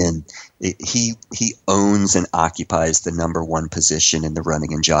just been he owns and occupies the number one position in the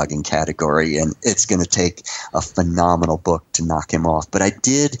running and jogging category, and it's going to take a phenomenal book to knock him off. But I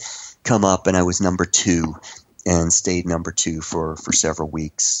did come up, and I was number 2. And stayed number 2 for several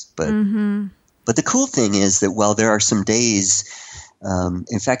weeks. But the cool thing is that while there are some days,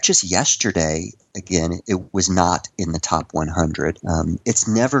 in fact, just yesterday, again, it was not in the top 100. It's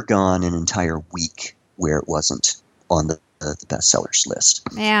never gone an entire week where it wasn't on the bestsellers list.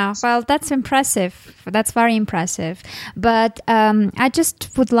 Yeah, well, that's impressive. That's very impressive. But I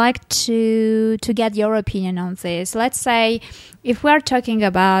just would like to get your opinion on this. Let's say if we're talking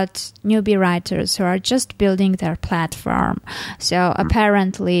about newbie writers who are just building their platform, so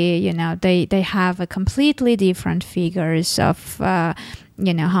apparently, they have a completely different figures of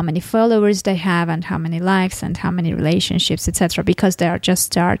how many followers they have and how many likes and how many relationships, etc., because they are just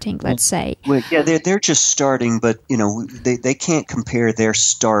starting, let's say. Well, yeah, they're just starting, but they can't compare their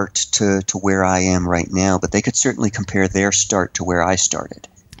start to where I am right now, but they could certainly compare their start to where I started.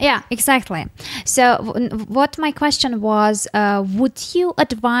 Yeah, exactly. So what my question was, would you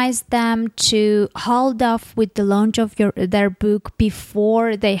advise them to hold off with the launch of their book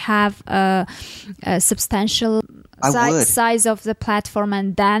before they have a substantial size of the platform,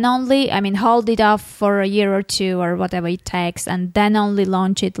 and then only, hold it off for a year or two or whatever it takes, and then only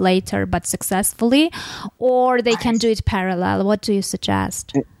launch it later but successfully? Or they can do it parallel? What do you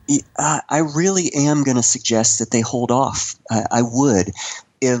suggest? I really am going to suggest that they hold off. I would.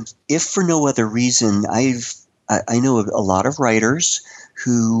 If for no other reason, I know a lot of writers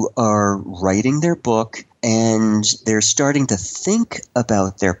who are writing their book and they're starting to think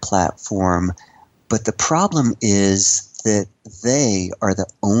about their platform, but the problem is that they are the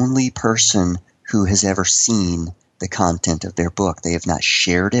only person who has ever seen the content of their book. They have not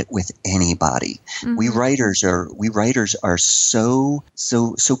shared it with anybody. We writers are so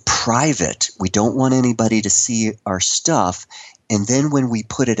private. We don't want anybody to see our stuff. And then when we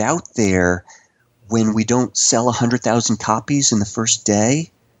put it out there, when we don't sell 100,000 copies in the first day,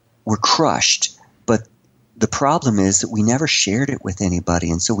 we're crushed. But the problem is that we never shared it with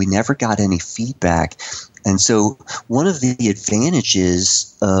anybody, and so we never got any feedback. And so one of the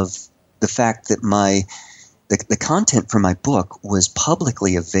advantages of the fact that the content for my book was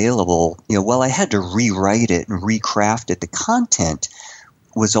publicly available, while I had to rewrite it and recraft it, the content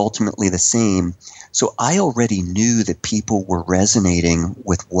was ultimately the same. So I already knew that people were resonating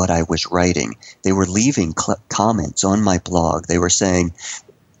with what I was writing. They were leaving comments on my blog. They were saying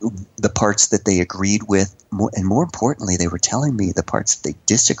the parts that they agreed with, and more importantly, they were telling me the parts that they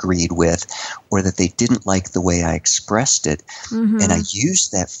disagreed with or that they didn't like the way I expressed it. And I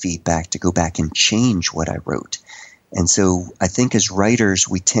used that feedback to go back and change what I wrote. And so I think as writers,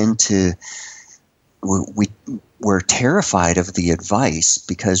 we tend to we're terrified of the advice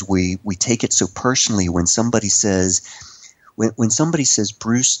because we take it so personally when somebody says,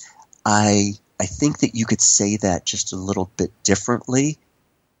 Bruce, I think that you could say that just a little bit differently.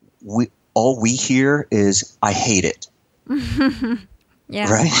 All we hear is, I hate it. Yeah.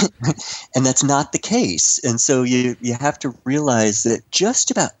 Right? And that's not the case. And so you have to realize that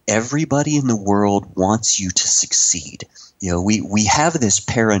just about everybody in the world wants you to succeed. We have this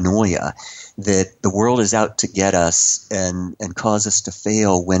paranoia that the world is out to get us and cause us to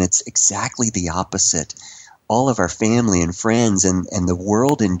fail, when it's exactly the opposite. All of our family and friends and the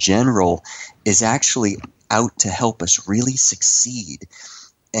world in general is actually out to help us really succeed.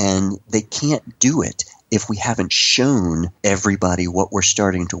 And they can't do it if we haven't shown everybody what we're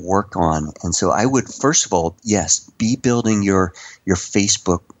starting to work on. And so I would, first of all, yes, be building your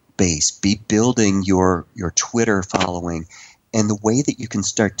Facebook base, be building your Twitter following. And the way that you can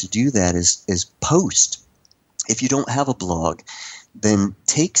start to do that is post. If you don't have a blog, then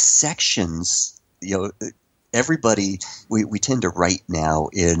take sections. Everybody, we tend to write now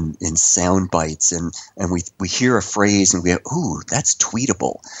in sound bites, and we hear a phrase and we go, ooh, that's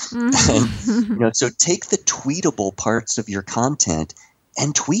tweetable. And, so take the tweetable parts of your content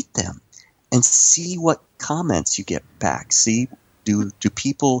and tweet them and see what comments you get back. See, do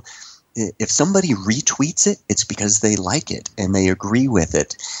people if somebody retweets it, it's because they like it and they agree with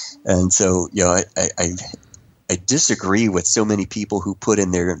it. And so, I disagree with so many people who put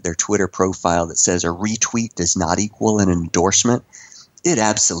in their Twitter profile that says a retweet does not equal an endorsement. It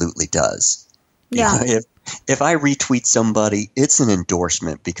absolutely does. Yeah. If I retweet somebody, it's an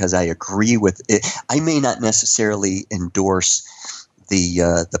endorsement because I agree with it. I may not necessarily endorse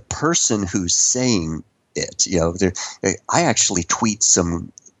the person who's saying it. I actually tweet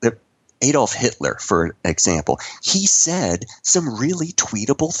some Adolf Hitler, for example. He said some really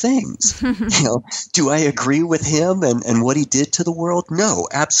tweetable things. Do I agree with him and what he did to the world? No,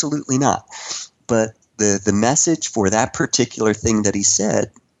 absolutely not. But the message for that particular thing that he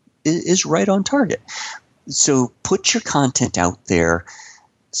said is right on target. So put your content out there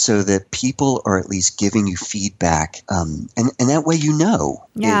so that people are at least giving you feedback, and that way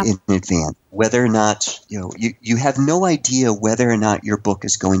in advance whether or not you have no idea whether or not your book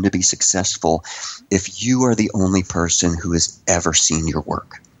is going to be successful if you are the only person who has ever seen your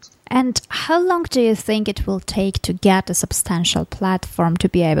work. And how long do you think it will take to get a substantial platform to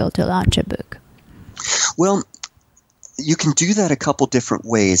be able to launch a book? Well, you can do that a couple different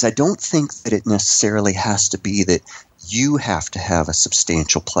ways. I don't think that it necessarily has to be that you have to have a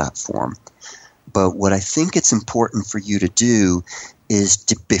substantial platform. But what I think it's important for you to do is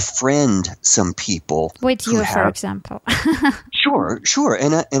to befriend some people. With you, for example. Sure.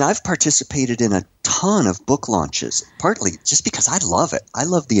 And I've participated in a ton of book launches, partly just because I love it. I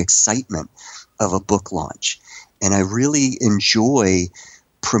love the excitement of a book launch. And I really enjoy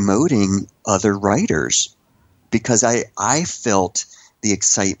promoting other writers because I felt the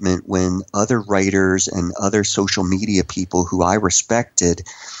excitement when other writers and other social media people who I respected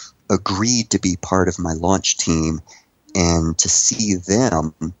agreed to be part of my launch team, and to see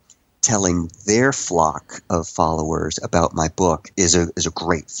them telling their flock of followers about my book is a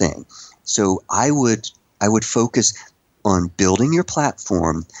great thing. So I would focus on building your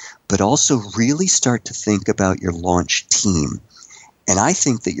platform, but also really start to think about your launch team. And I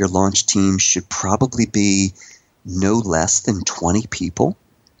think that your launch team should probably be no less than 20 people.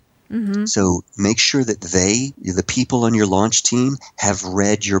 Mm-hmm. So make sure that the people on your launch team, have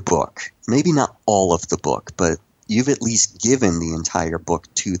read your book. Maybe not all of the book, but you've at least given the entire book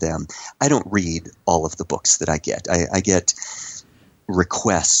to them. I don't read all of the books that I get. I get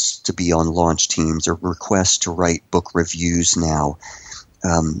requests to be on launch teams or requests to write book reviews now.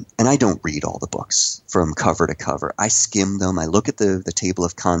 And I don't read all the books from cover to cover. I skim them. I look at the table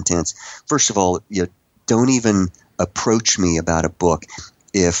of contents. First of all, don't even approach me about a book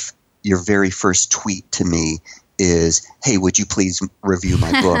if your very first tweet to me is, "Hey, would you please review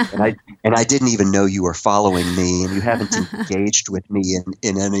my book?" And I didn't even know you were following me, and you haven't engaged with me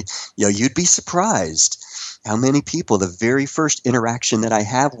in any. You'd be surprised how many people, the very first interaction that I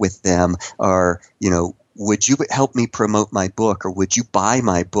have with them are, would you help me promote my book, or would you buy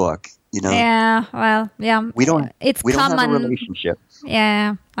my book? Yeah, well, yeah. We don't common. have a relationship.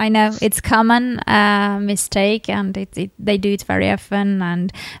 Yeah, I know. It's common mistake, and they do it very often.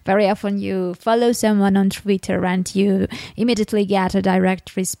 And very often you follow someone on Twitter and you immediately get a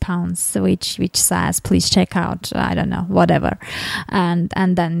direct response which says, please check out, I don't know, whatever. And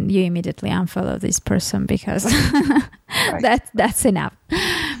then you immediately unfollow this person because right. that's enough.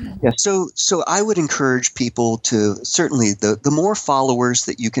 Yeah, so I would encourage people to, certainly the more followers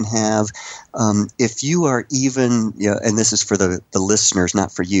that you can have, if you are even, and this is for the listeners,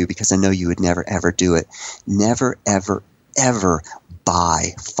 not for you, because I know you would never ever do it. Never ever ever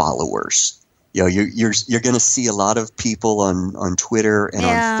buy followers. You're going to see a lot of people on Twitter and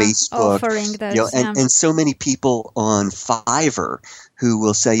on Facebook, offering those, and so many people on Fiverr who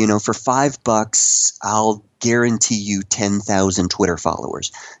will say, for $5, I'll guarantee you 10,000 Twitter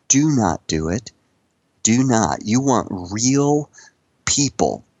followers. Do not do it. Do not. You want real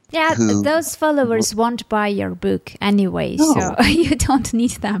people. Yeah, those followers won't buy your book anyway, no. So you don't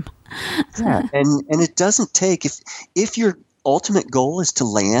need them. Yeah, and it doesn't take, if your ultimate goal is to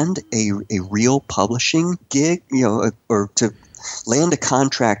land a real publishing gig, or to land a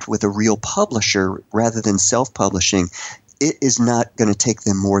contract with a real publisher rather than self-publishing, it is not going to take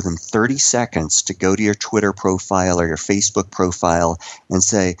them more than 30 seconds to go to your Twitter profile or your Facebook profile and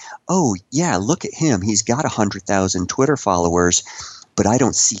say, oh, yeah, look at him. He's got 100,000 Twitter followers, but I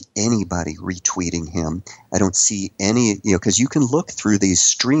don't see anybody retweeting him. I don't see any, because you can look through these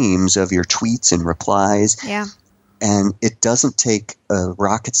streams of your tweets and replies. Yeah. And it doesn't take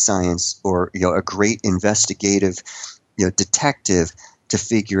rocket science or a great investigative detective to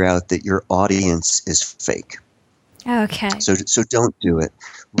figure out that your audience is fake. Okay. So don't do it.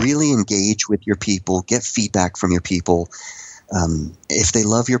 Really engage with your people. Get feedback from your people. If they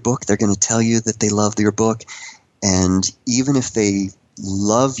love your book, they're going to tell you that they love your book. And even if they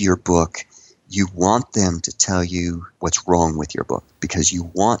love your book, you want them to tell you what's wrong with your book, because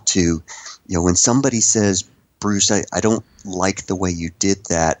you want to, when somebody says, Bruce, I don't like the way you did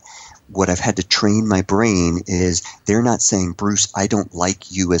that, what I've had to train my brain is they're not saying, Bruce, I don't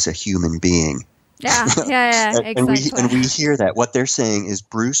like you as a human being. Yeah, exactly. And we hear that. What they're saying is,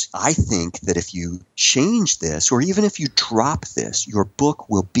 Bruce, I think that if you change this, or even if you drop this, your book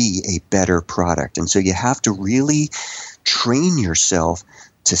will be a better product. And so you have to really train yourself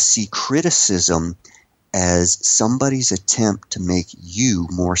to see criticism as somebody's attempt to make you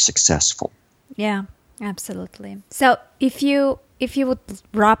more successful. Yeah, absolutely. So if you would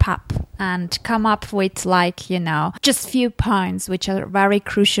wrap up and come up with just few points which are very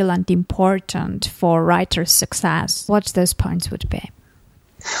crucial and important for writers' success, what those points would be?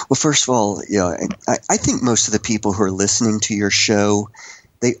 Well, first of all, I think most of the people who are listening to your show,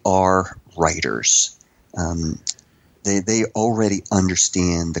 they are writers. They already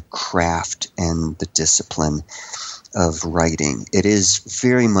understand the craft and the discipline of writing. It is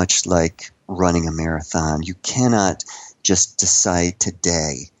very much like running a marathon. You cannot just decide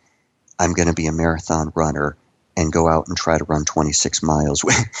today, I'm going to be a marathon runner, and go out and try to run 26 miles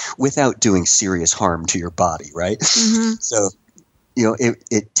without doing serious harm to your body, right? Mm-hmm. So,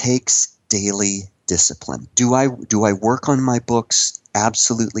 it takes daily discipline. Do I work on my books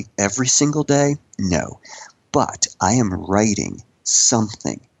absolutely every single day? No. But I am writing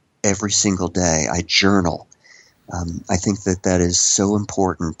something every single day. I journal. I think that is so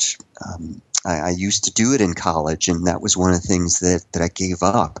important. I used to do it in college, and that was one of the things that I gave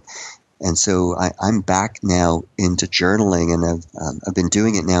up. And so I'm back now into journaling, and I've been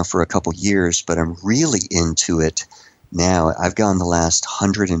doing it now for a couple years, but I'm really into it now. I've gone the last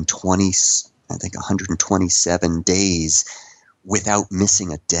 127 days without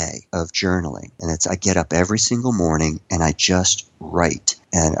missing a day of journaling. And I get up every single morning and I just write.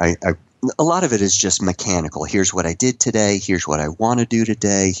 And a lot of it is just mechanical. Here's what I did today. Here's what I want to do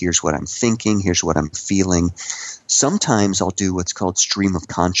today. Here's what I'm thinking. Here's what I'm feeling. Sometimes I'll do what's called stream of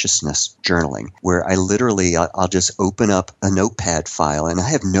consciousness journaling, where I'll just open up a notepad file, and I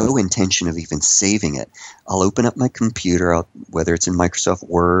have no intention of even saving it. I'll open up my computer, whether it's in Microsoft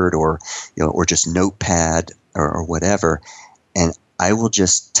Word or just Notepad or whatever, and I will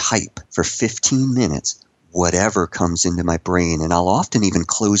just type for 15 minutes whatever comes into my brain. And I'll often even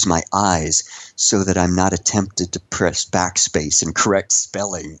close my eyes so that I'm not tempted to press backspace and correct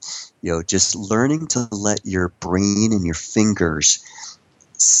spelling. Just learning to let your brain and your fingers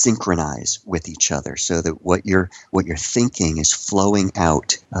synchronize with each other so that what you're thinking is flowing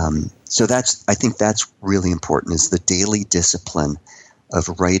out. So I think that's really important, is the daily discipline of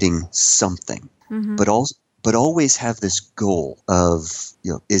writing something. Mm-hmm. But always have this goal of,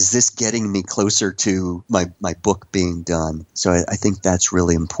 is this getting me closer to my book being done? So I think that's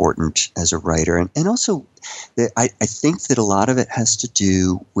really important as a writer. And also, I think that a lot of it has to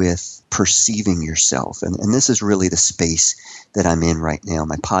do with perceiving yourself. And this is really the space that I'm in right now.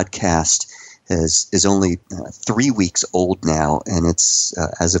 My podcast is only 3 weeks old now, and it's,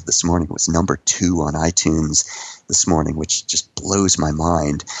 as of this morning, it was number 2 on iTunes this morning, which just blows my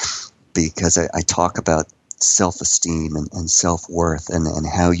mind, because I talk about self-esteem and self-worth and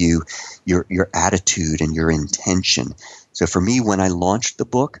how your attitude and your intention. So for me, when I launched the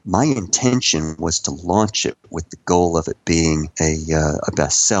book, my intention was to launch it with the goal of it being a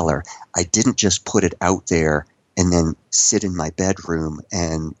bestseller. I didn't just put it out there and then sit in my bedroom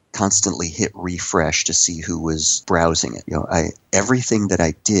and constantly hit refresh to see who was browsing it. Everything that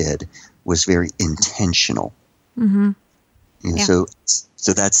I did was very intentional. Mm-hmm.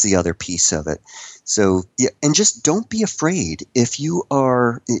 So that's the other piece of it. So, and just don't be afraid. If you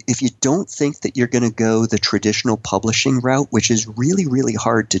don't think that you're going to go the traditional publishing route, which is really, really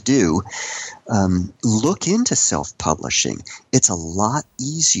hard to do, look into self-publishing. It's a lot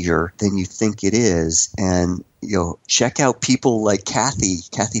easier than you think it is. And, check out people like Kathy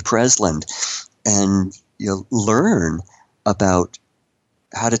Presland, and, learn about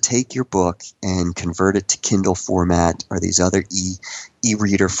how to take your book and convert it to Kindle format or these other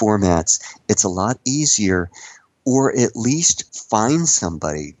e-reader formats. It's a lot easier, or at least find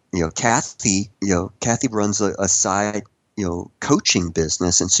somebody. Kathy runs a side, coaching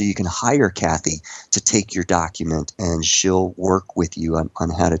business, and so you can hire Kathy to take your document and she'll work with you on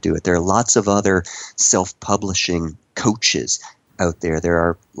how to do it. There are lots of other self-publishing coaches out there. There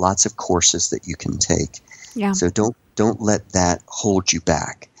are lots of courses that you can take. Yeah. So don't let that hold you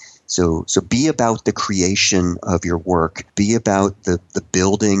back. So be about the creation of your work. Be about the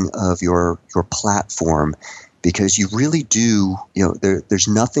building of your platform, because you really do, there's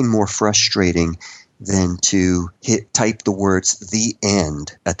nothing more frustrating than to type the words "the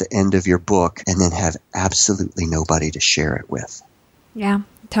end" at the end of your book and then have absolutely nobody to share it with. Yeah,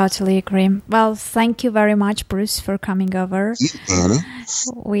 totally agree. Well, thank you very much, Bruce, for coming over. You, Annie.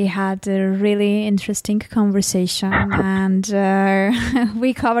 We had a really interesting conversation, and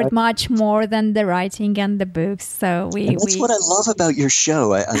we covered much more than the writing and the books. So that's what I love about your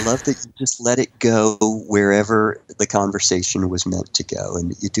show. I love that you just let it go wherever the conversation was meant to go,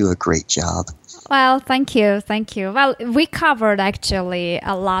 and you do a great job. Well, thank you. Well, we covered actually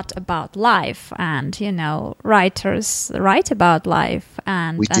a lot about life, and writers write about life,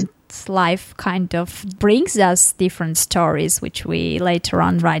 and life kind of brings us different stories which we later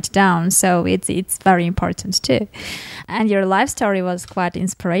on write down, so it's very important too. And your life story was quite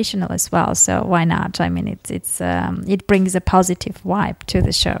inspirational as well, so why not? I mean, it brings a positive vibe to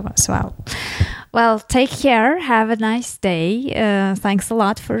the show as well. Well, take care, have a nice day. Thanks a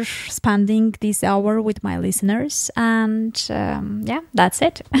lot for spending this hour with my listeners, and that's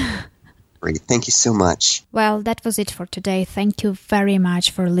it. Great. Thank you so much. Well, that was it for today. Thank you very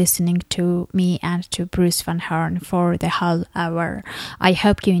much for listening to me and to Bruce Van Horn for the whole hour. I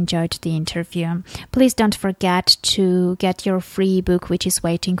hope you enjoyed the interview. Please don't forget to get your free book, which is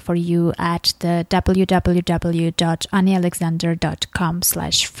waiting for you at the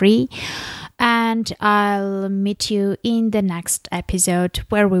www.anialexander.com/free. And I'll meet you in the next episode,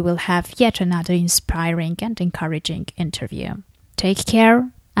 where we will have yet another inspiring and encouraging interview. Take care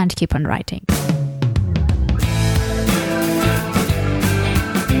and keep on writing.